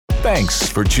Thanks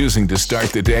for choosing to start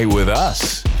the day with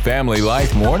us. Family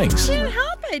Life Mornings. You can't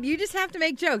help it. You just have to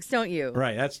make jokes, don't you?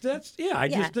 Right. That's yeah, I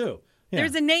just do. Yeah.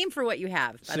 There's a name for what you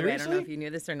have, by the way. I don't know Seriously? if you knew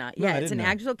this or not. No, Yeah, I it's an didn't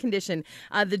know. actual condition.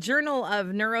 The Journal of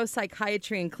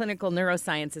Neuropsychiatry and Clinical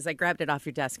Neurosciences. I grabbed it off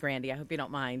your desk, Randy. I hope you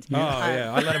don't mind. Oh,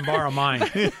 yeah. I let him borrow mine.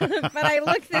 But I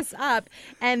looked this up,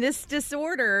 and this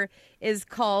disorder is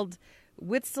called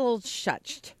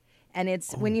Witzelschutz. And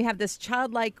it's when you have this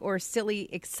childlike or silly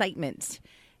excitement.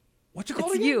 What's it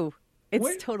called It's again? you. It's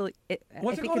Wait, totally.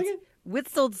 what's it called again?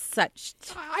 Witzelschutz.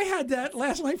 I had that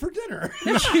last night for dinner.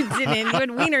 No, you didn't. You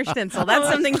had Wiener Schnitzel. That's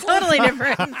something totally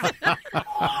different.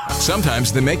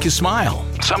 Sometimes they make you smile.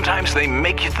 Sometimes they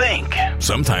make you think.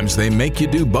 Sometimes they make you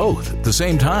do both at the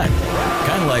same time.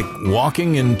 Kind of like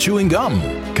walking and chewing gum.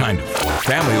 Kind of.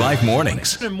 Family Life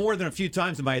Mornings. There's been more than a few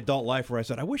times in my adult life where I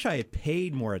said, I wish I had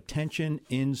paid more attention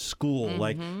in school.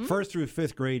 Like first through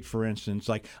fifth grade, for instance.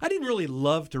 Like I didn't really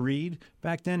love to read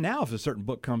back then. Now, if a certain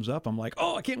book comes up, I'm like,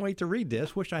 oh, I can't wait to read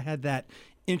this. Wish I had that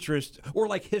interest. Or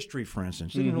like history, for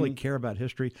instance. Didn't really care about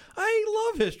history. I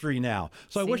love history now.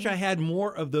 So I wish I had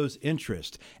more of those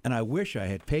interests. And I wish I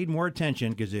had paid more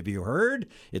attention because if you heard,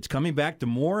 it's coming back to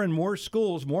more and more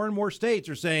schools, more and more states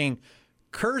are saying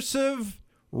cursive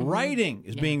writing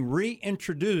is being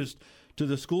reintroduced to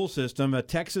the school system.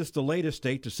 Texas, the latest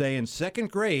state, to say in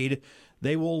second grade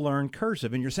they will learn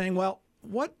cursive. And you're saying, well,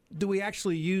 what do we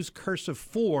actually use cursive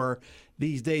for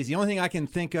these days? The only thing I can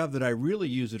think of that I really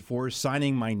use it for is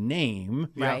signing my name.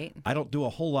 Right. I don't do a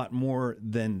whole lot more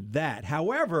than that.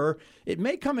 However, it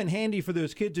may come in handy for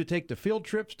those kids who take the field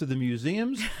trips to the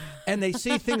museums and they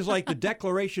see things like the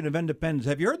Declaration of Independence.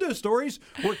 Have you heard those stories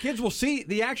where kids will see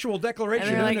the actual Declaration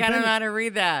And they're of like, I don't Independence? know how to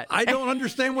read that. I don't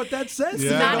understand what that says.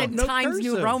 Yeah. I Not don't in know Times New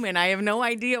cursive. Roman. I have no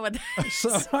idea what that is.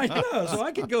 So I know. So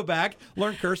I could go back,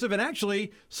 learn cursive, and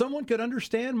actually someone could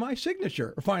understand my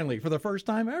signature finally for the first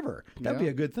time ever. That'd be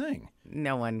a good thing.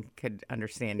 No one could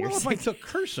understand your Well, if I signature. took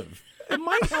cursive, it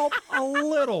might help a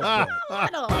little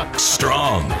bit.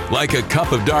 Strong like a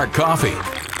cup of dark coffee.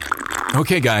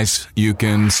 Okay, guys, you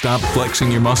can stop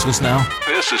flexing your muscles now.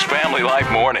 This is Family Life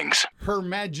Mornings. Her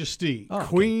Majesty,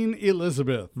 Queen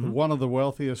Elizabeth, one of the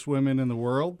wealthiest women in the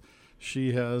world.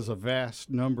 She has a vast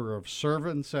number of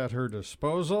servants at her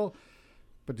disposal.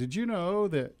 But did you know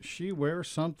that she wears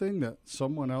something that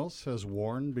someone else has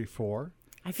worn before?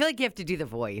 I feel like you have to do the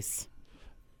voice.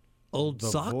 Old The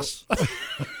socks?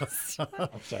 I'm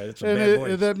sorry, that's a And bad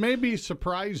voice. that may be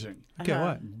surprising. Okay,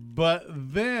 what? But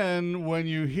then when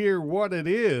you hear what it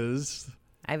is,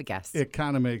 I have a guess. it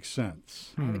kind of makes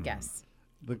sense. I have a guess.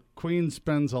 The Queen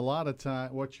spends a lot of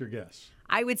time. What's your guess?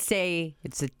 I would say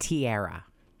it's a tiara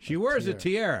She wears a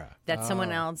tiara. that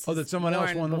someone else. Oh, that someone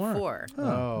else worn won before.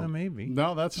 Oh, maybe.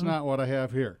 No, that's not what I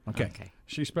have here. Okay. Okay.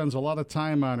 She spends a lot of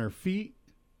time on her feet.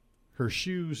 Her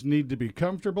shoes need to be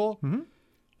comfortable.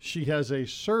 She has a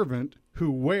servant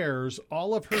who wears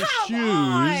all of her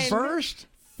shoes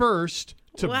first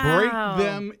to Wow. break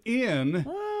them in.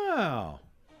 Wow.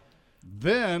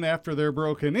 Then, after they're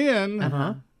broken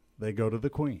in, they go to the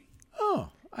Queen. Oh,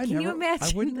 I Can never. you I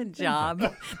imagine wouldn't the think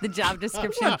job? The job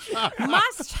description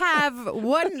must have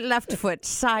one left foot,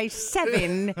 size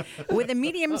 7, with a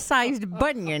medium-sized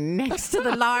bunion next to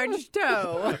the large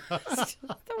toe. It's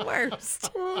the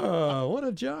worst. Oh, what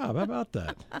a job. How about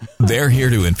that? They're here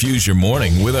to infuse your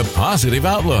morning with a positive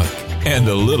outlook and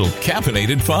a little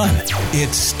caffeinated fun.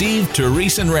 It's Steve,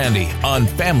 Therese, and Randy on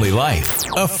Family Life.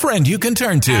 A friend you can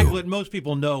turn to. Aglet, most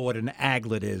people know what an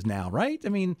aglet is now, right? I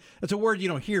mean, it's a word you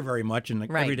don't hear very much in the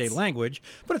Right. everyday language,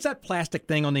 but it's that plastic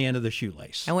thing on the end of the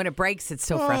shoelace. And when it breaks, it's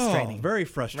so frustrating. Oh, very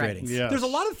frustrating. Right. Yes. There's a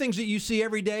lot of things that you see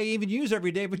every day, even use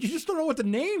every day, but you just don't know what the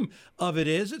name of it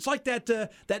is. It's like that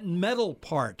metal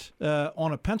part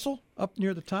on a pencil up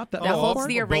near the top. That That metal holds part.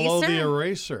 the Below the eraser?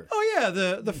 eraser. Oh yeah,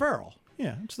 the ferrule.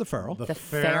 Yeah, it's the ferrule. The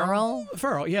ferrule?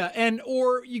 Ferrule, yeah. And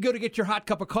or you go to get your hot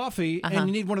cup of coffee and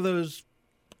you need one of those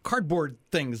cardboard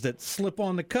things that slip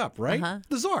on the cup, right?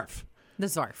 The Zarf. The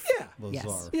Zarf. Yeah. Yes.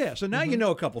 Zarf. Yeah, so now you know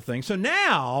a couple things. So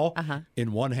now,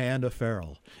 in one hand a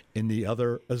ferrule, in the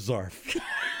other a Zarf.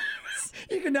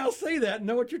 You can now say that and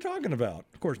know what you're talking about.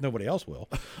 Of course, nobody else will.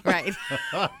 Right.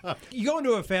 You go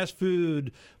into a fast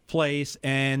food place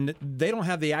and they don't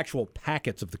have the actual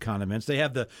packets of the condiments. They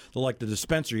have the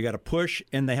dispenser you got to push,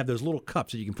 and they have those little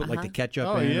cups that you can put like the ketchup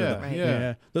Oh, in. or yeah, the- right.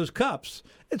 yeah. Those cups,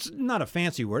 it's not a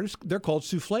fancy word. They're called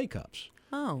souffle cups.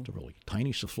 Oh. It's a really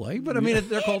tiny souffle, but I mean,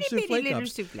 they're called Itty bitty souffle little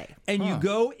cups. souffle. And you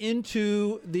go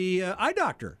into the eye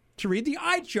doctor to read the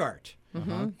eye chart.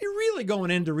 You're really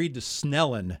going in to read the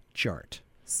Snellen chart.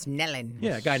 Snellen.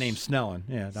 Yeah, a guy named Snellen.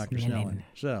 Yeah, Dr. Snellen. Snellen.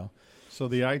 So So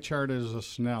the eye chart is a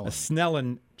Snellen. a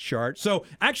Snellen chart. So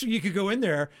actually, you could go in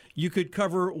there. You could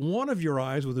cover one of your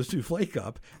eyes with a souffle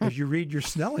cup as you read your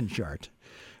Snellen chart.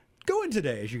 Go in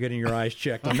today as you're getting your eyes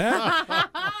checked on that.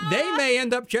 They may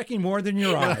end up checking more than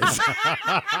your eyes.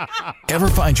 Ever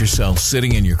find yourself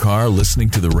sitting in your car listening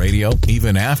to the radio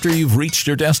even after you've reached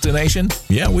your destination?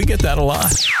 Yeah, we get that a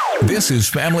lot. This is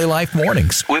Family Life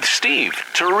Mornings with Steve,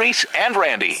 Therese, and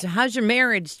Randy. So how's your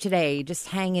marriage today? Just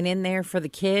hanging in there for the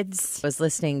kids? I was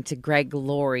listening to Greg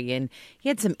Laurie, and he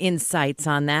had some insights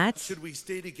on that. Should we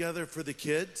stay together for the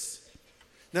kids?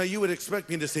 Now, you would expect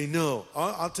me to say no.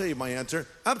 I'll tell you my answer.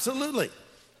 Absolutely.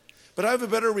 But I have a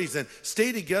better reason.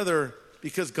 Stay together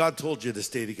because God told you to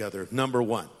stay together, number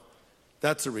one.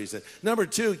 That's the reason. Number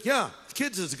two, yeah,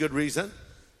 kids is a good reason.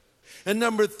 And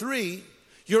number three,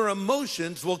 your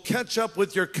emotions will catch up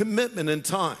with your commitment in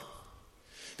time.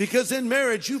 Because in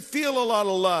marriage, you feel a lot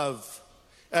of love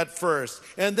at first.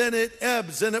 And then it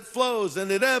ebbs and it flows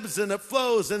and it ebbs and it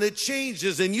flows and it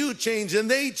changes and you change and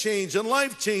they change and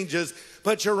life changes.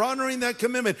 But you're honoring that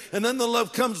commitment. And then the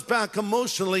love comes back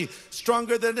emotionally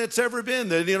stronger than it's ever been.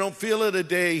 That you don't feel it a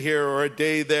day here or a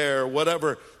day there or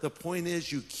whatever. The point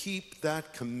is you keep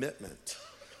that commitment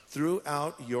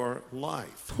throughout your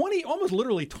life. Almost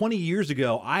literally 20 years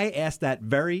ago, I asked that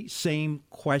very same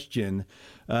question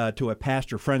to a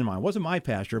pastor friend of mine. It wasn't my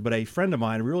pastor, but a friend of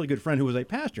mine, a really good friend who was a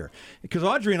pastor. Because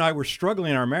Audrey and I were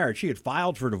struggling in our marriage. She had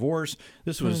filed for divorce.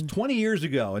 This was 20 years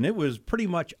ago, and it was pretty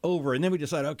much over. And then we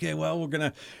decided, okay, well, we're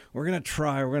gonna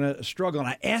try. We're gonna struggle. And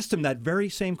I asked him that very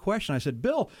same question. I said,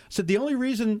 Bill, the only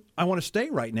reason I want to stay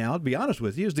right now, to be honest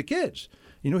with you, is the kids.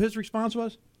 You know what his response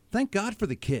was? Thank God for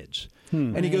the kids.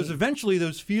 And he goes, eventually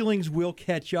those feelings will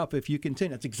catch up if you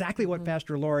continue. That's exactly what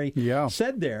Pastor Laurie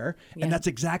said there. And that's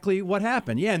exactly what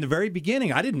happened. Yeah, in the very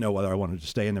beginning, I didn't know whether I wanted to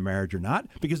stay in the marriage or not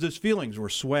because those feelings were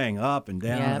swaying up and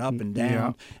down and up and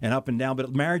down and up and down.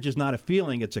 But marriage is not a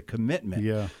feeling, it's a commitment.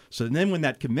 Yeah. So then when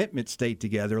that commitment stayed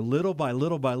together, little by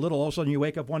little by little, all of a sudden you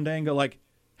wake up one day and go like,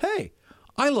 hey,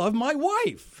 I love my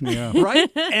wife,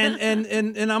 right?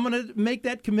 And I'm going to make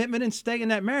that commitment and stay in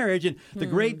that marriage. And the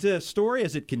great story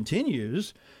as it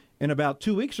continues, in about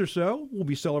 2 weeks or so, we'll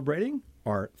be celebrating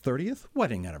our 30th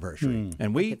wedding anniversary.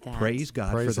 And we praise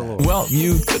God for that. Lord. Well,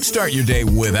 you could start your day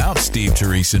without Steve,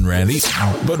 Therese, and Randy,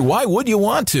 but why would you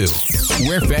want to?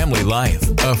 We're Family Life,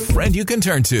 a friend you can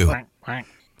turn to.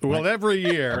 Well, every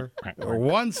year, or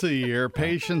once a year,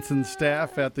 patients and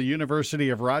staff at the University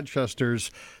of Rochester's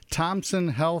Thompson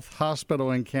Health Hospital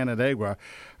in Canandaigua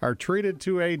are treated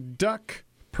to a duck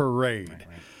parade.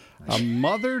 A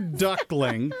mother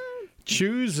duckling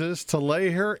chooses to lay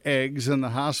her eggs in the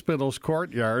hospital's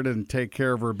courtyard and take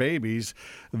care of her babies.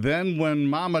 Then when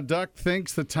Mama Duck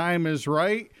thinks the time is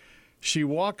right, she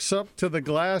walks up to the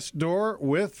glass door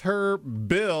with her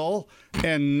bill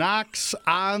and knocks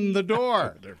on the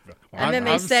door. And then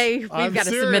they say, we've got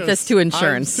to submit this to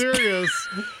insurance. I'm serious.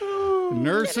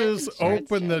 Nurses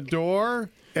open the door,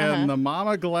 and the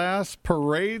mama glass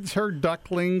parades her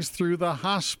ducklings through the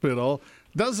hospital.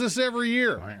 Does this every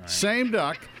year. Same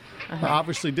duck,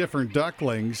 obviously different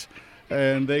ducklings.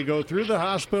 And they go through the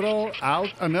hospital,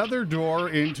 out another door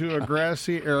into a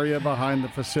grassy area behind the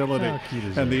facility.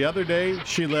 And the other day,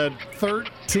 she led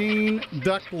 13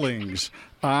 ducklings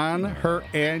on her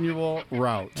annual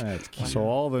route. So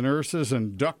all the nurses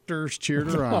and doctors cheered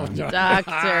her on.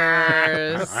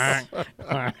 Doctors. Quack,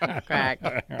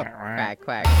 quack,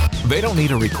 quack. They don't need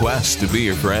a request to be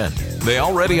your friend. They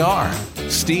already are.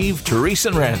 Steve, Therese,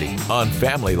 and Randy on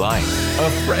Family Life, a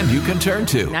friend you can turn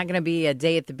to. Not going to be a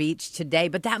day at the beach today,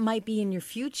 but that might be in your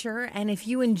future. And if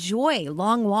you enjoy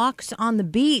long walks on the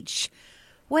beach,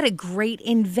 what a great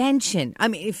invention. I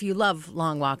mean, if you love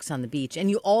long walks on the beach and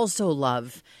you also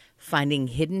love finding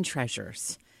hidden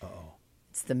treasures,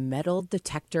 it's the metal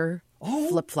detector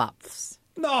flip-flops.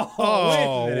 No.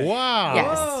 Oh, wow.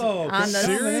 Yes. Whoa, On the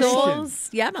seriously? soles.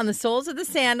 Yep, on the soles of the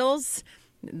sandals,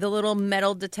 the little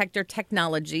metal detector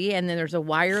technology, and then there's a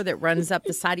wire that runs up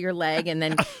the side of your leg, and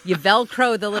then you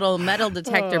Velcro the little metal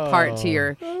detector part to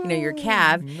your, your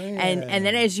calf, and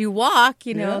then as you walk,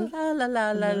 la la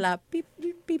la la la, beep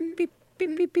beep beep beep.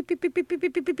 Beep, beep, beep, beep, beep, beep,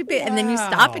 beep, beep, beep, beep, and then you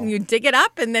stop and you dig it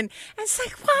up, and then it's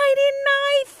like, why didn't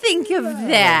I think of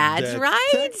that,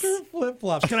 right?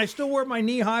 Flip-flops. Can I still wear my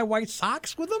knee-high white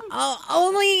socks with them? Oh,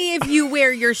 only if you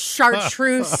wear your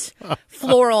chartreuse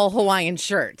floral Hawaiian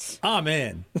shirt. I'm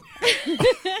in.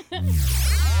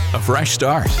 a fresh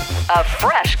start, A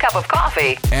fresh cup of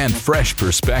coffee and fresh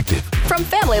perspective. from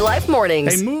Family Life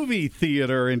Mornings. A movie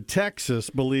theater in Texas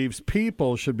believes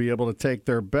people should be able to take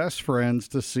their best friends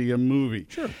to see a movie.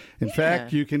 Sure. In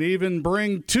fact, you can even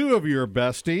bring two of your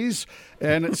besties,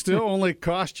 and it still only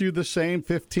costs you the same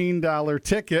 $15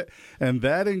 ticket, and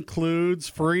that includes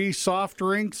free soft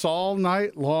drinks all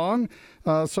night long.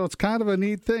 So it's kind of a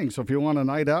neat thing. So if you want a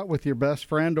night out with your best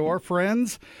friend or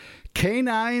friends,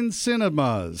 Canine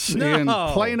Cinemas in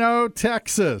Plano,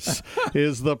 Texas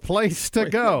is the place to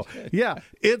go. Yeah,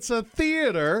 it's a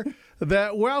theater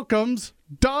that welcomes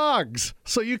dogs,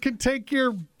 so you can take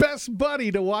your best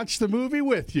buddy to watch the movie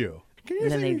with you. Can you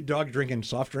see your dog drinking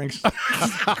soft drinks?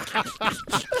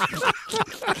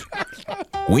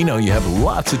 We know you have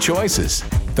lots of choices.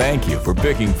 Thank you for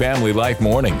picking Family Life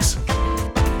Mornings.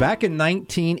 Back in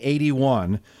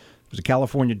 1981, there was a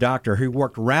California doctor who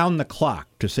worked round the clock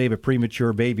to save a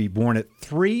premature baby born at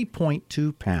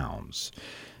 3.2 pounds.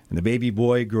 And the baby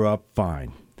boy grew up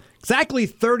fine. Exactly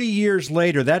 30 years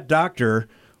later, that doctor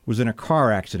was in a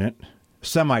car accident. A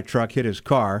semi-truck hit his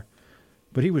car,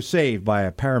 but he was saved by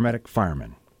a paramedic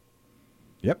fireman.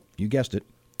 Yep, you guessed it.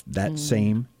 That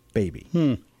same baby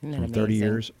from 30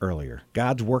 years earlier.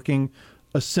 God's working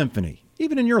a symphony,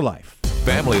 even in your life.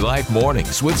 Family Life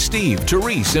Mornings with Steve,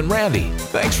 Therese, and Randy.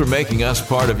 Thanks for making us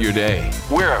part of your day.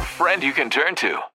 We're a friend you can turn to.